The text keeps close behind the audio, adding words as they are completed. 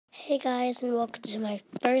Hey guys, and welcome to my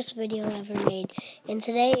first video I ever made, and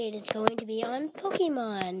today it is going to be on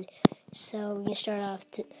Pokemon. So we can start off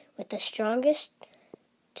with the strongest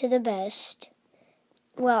to the best.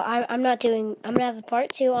 Well, I'm going to have a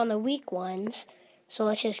part 2 on the weak ones, so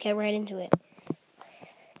let's just get right into it.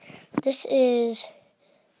 This is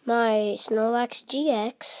my Snorlax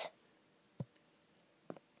GX.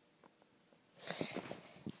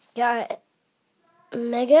 Got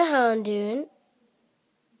Mega Houndoom.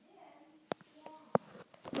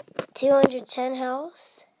 210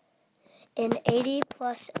 health and 80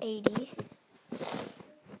 plus 80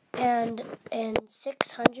 and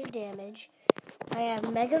 600 damage. I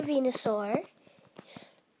have Mega Venusaur,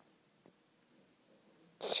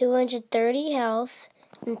 230 health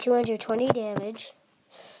and 220 damage.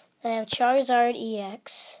 I have Charizard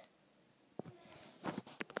EX,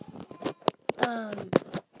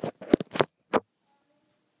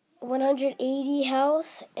 180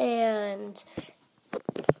 health and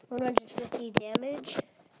 150 damage.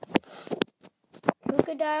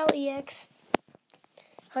 Crocodile EX,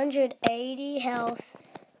 180 health,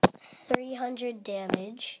 300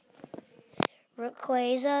 damage.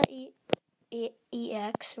 Rayquaza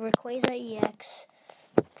EX,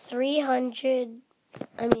 300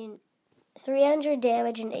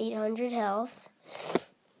 damage and 800 health.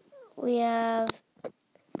 We have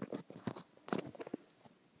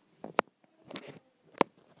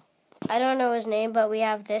I don't know his name, but we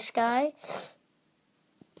have this guy,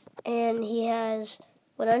 and he has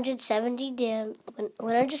 170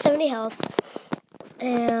 health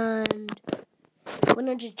and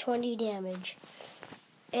 120 damage.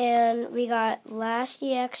 And we got last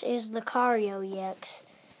EX is the Lucario EX,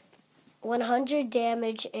 100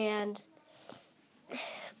 damage and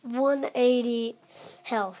 180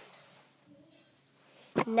 health.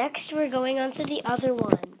 Next, we're going on to the other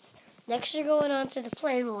ones. Next, we're going on to the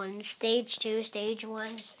plain ones, stage 2, stage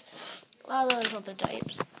 1s, all those other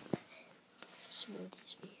types.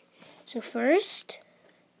 So first,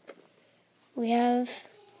 we have,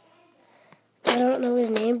 I don't know his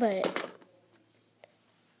name, but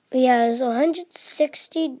he has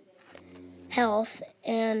 160 health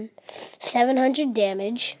and 700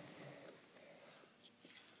 damage.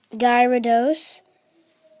 Gyarados,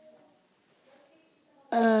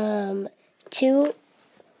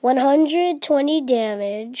 120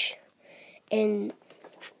 damage and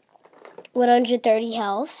 130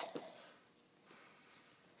 health.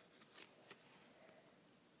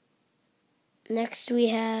 Next we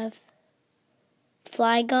have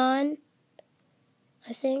Flygon,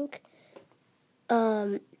 I think.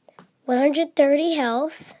 130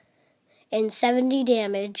 health and 70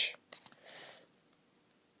 damage.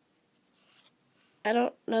 I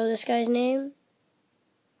don't know this guy's name,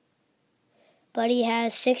 but he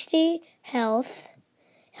has 60 health,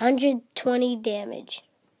 120 damage.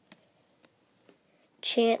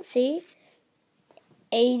 Chansey,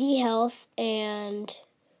 80 health and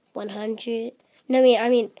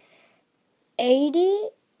 80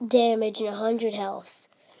 damage and 100 health.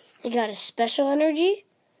 He got a special energy.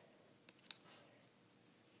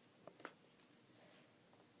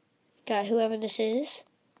 Got whoever this is.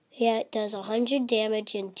 He does 100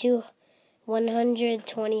 damage and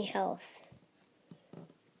 120 health.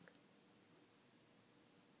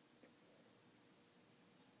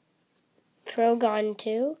 Porygon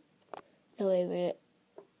 2. No, wait a minute.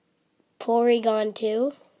 Porygon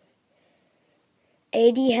 2.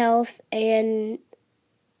 80 health and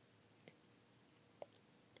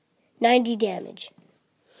 90 damage.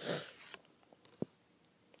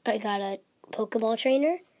 I got a Pokeball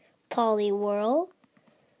trainer. Poliwhirl.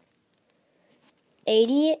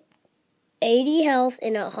 80 health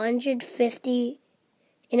and 150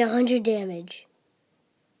 and 100 damage.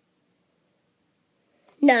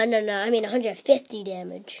 No, 150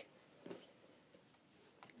 damage.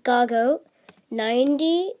 Goggoat,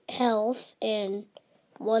 90 health and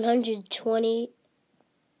 120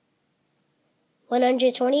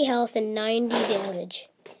 health and 90 damage.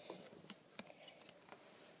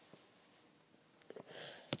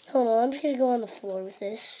 Hold on, I'm just going to go on the floor with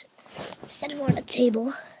this instead of on a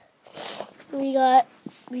table. We got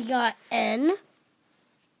N,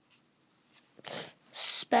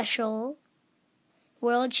 special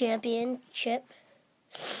World Championship.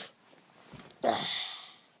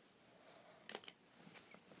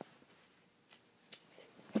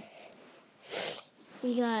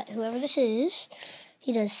 We got whoever this is.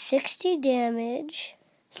 He does 60 damage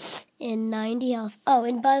and 90 health. Oh,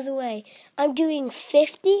 and by the way, I'm doing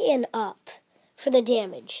 50 and up for the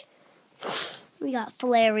damage. We got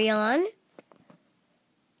Flareon.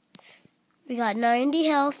 We got 90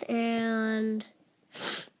 health and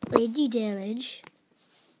 80 damage.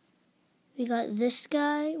 We got this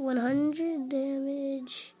guy, 100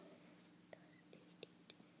 damage.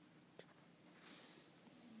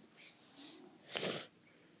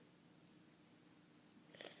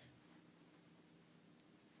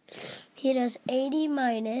 He does 80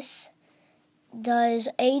 minus, does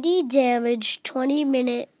 80 damage, 20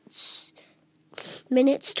 minutes,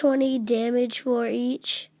 20 damage for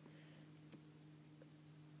each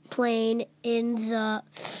plane in the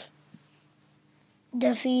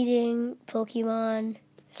defeating Pokemon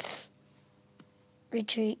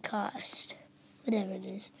retreat cost, whatever it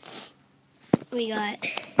is. We got,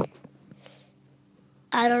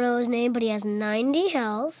 I don't know his name, but he has 90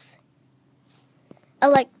 health.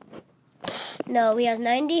 He has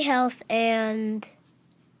 90 health and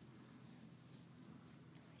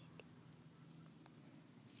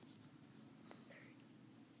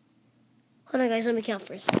hold on, guys, let me count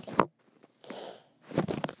for a second.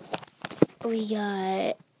 We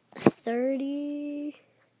got 30,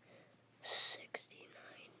 60, 90,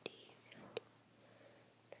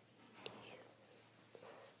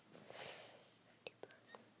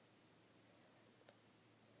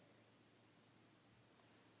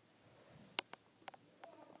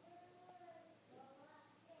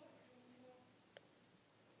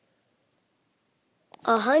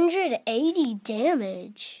 180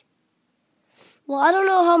 damage. Well, I don't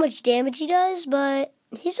know how much damage he does, but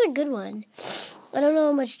he's a good one. I don't know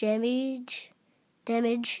how much damage.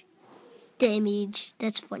 That's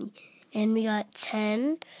funny. And we got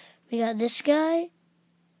 10. We got this guy.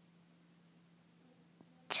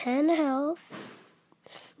 10 health.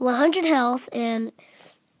 100 health and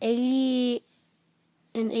 80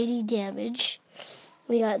 damage.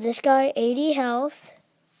 We got this guy, 80 health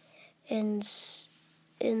and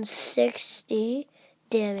 60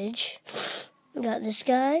 damage. We got this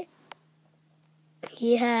guy.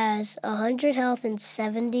 He has 100 health and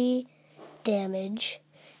 70 damage.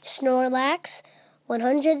 Snorlax,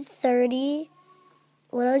 130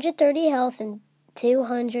 health and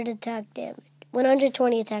 200 attack damage.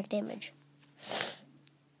 120 attack damage.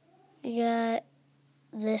 We got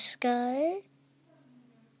this guy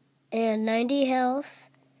and 90 health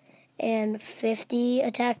and 50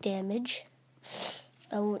 attack damage.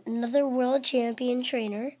 Another world champion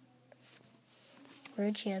trainer.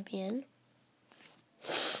 World champion.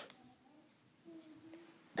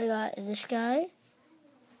 I got this guy.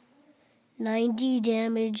 90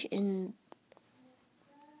 damage and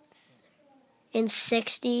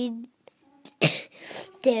 60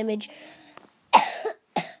 damage.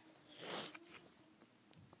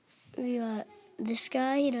 We got this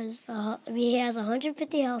guy. He has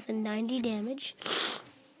 150 health and 90 damage.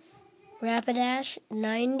 Rapidash,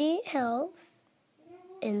 90 health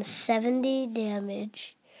and 70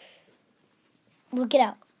 damage. Look it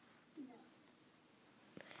out.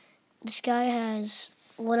 This guy has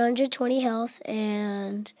 120 health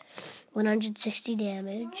and 160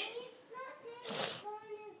 damage.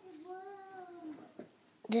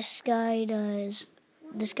 This guy has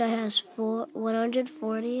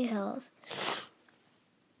 140 health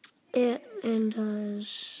and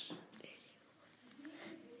does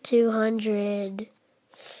 200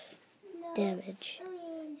 damage.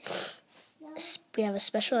 We have a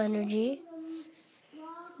special energy.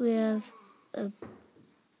 We have a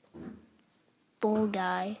bull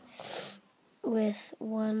guy with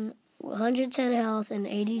 110 health and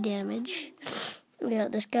 80 damage. We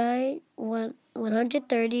got this guy,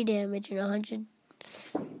 130 damage and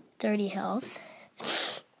 130 health.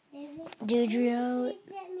 Dudrio,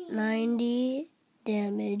 90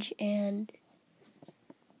 damage and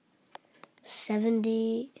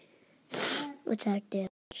 70 attack damage.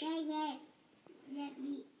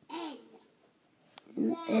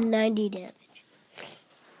 And 90 damage.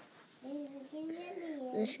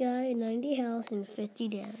 This guy, 90 health and 50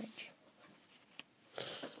 damage.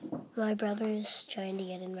 My brother is trying to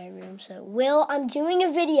get in my room, so Will, I'm doing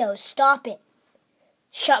a video. Stop it.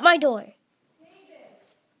 Shut my door.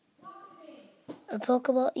 A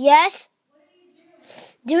Pokeball. Yes?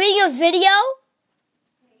 Doing a video?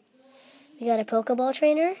 We got a Pokeball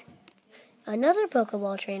trainer. Another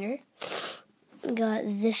Pokeball trainer. We got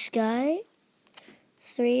this guy.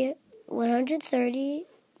 130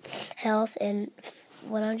 health and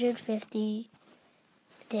 150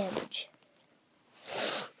 damage.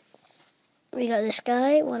 We got this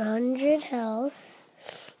guy, 100 health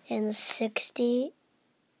and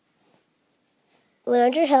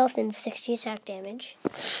 100 health and 60 attack damage.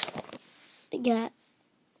 We got,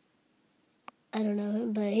 I don't know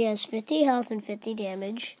him, but he has 50 health and 50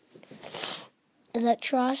 damage.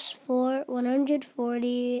 Electros for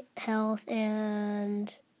 140 health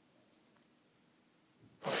and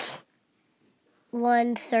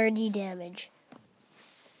 130 damage.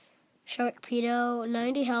 Sharpedo,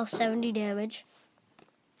 90 health, 70 damage.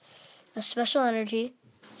 A special energy,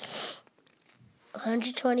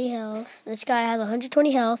 120 health. This guy has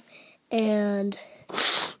 120 health and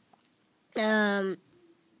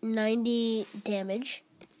 90 damage.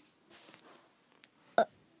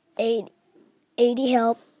 80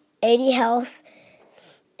 health,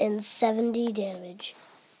 and 70 damage.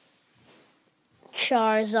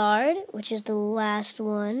 Charizard, which is the last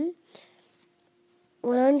one,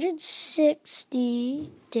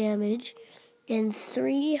 160 damage and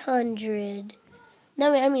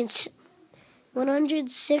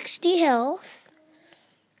 160 health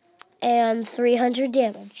and 300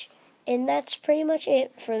 damage. And that's pretty much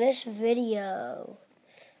it for this video.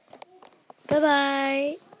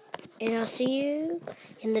 Bye-bye. And I'll see you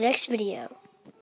in the next video.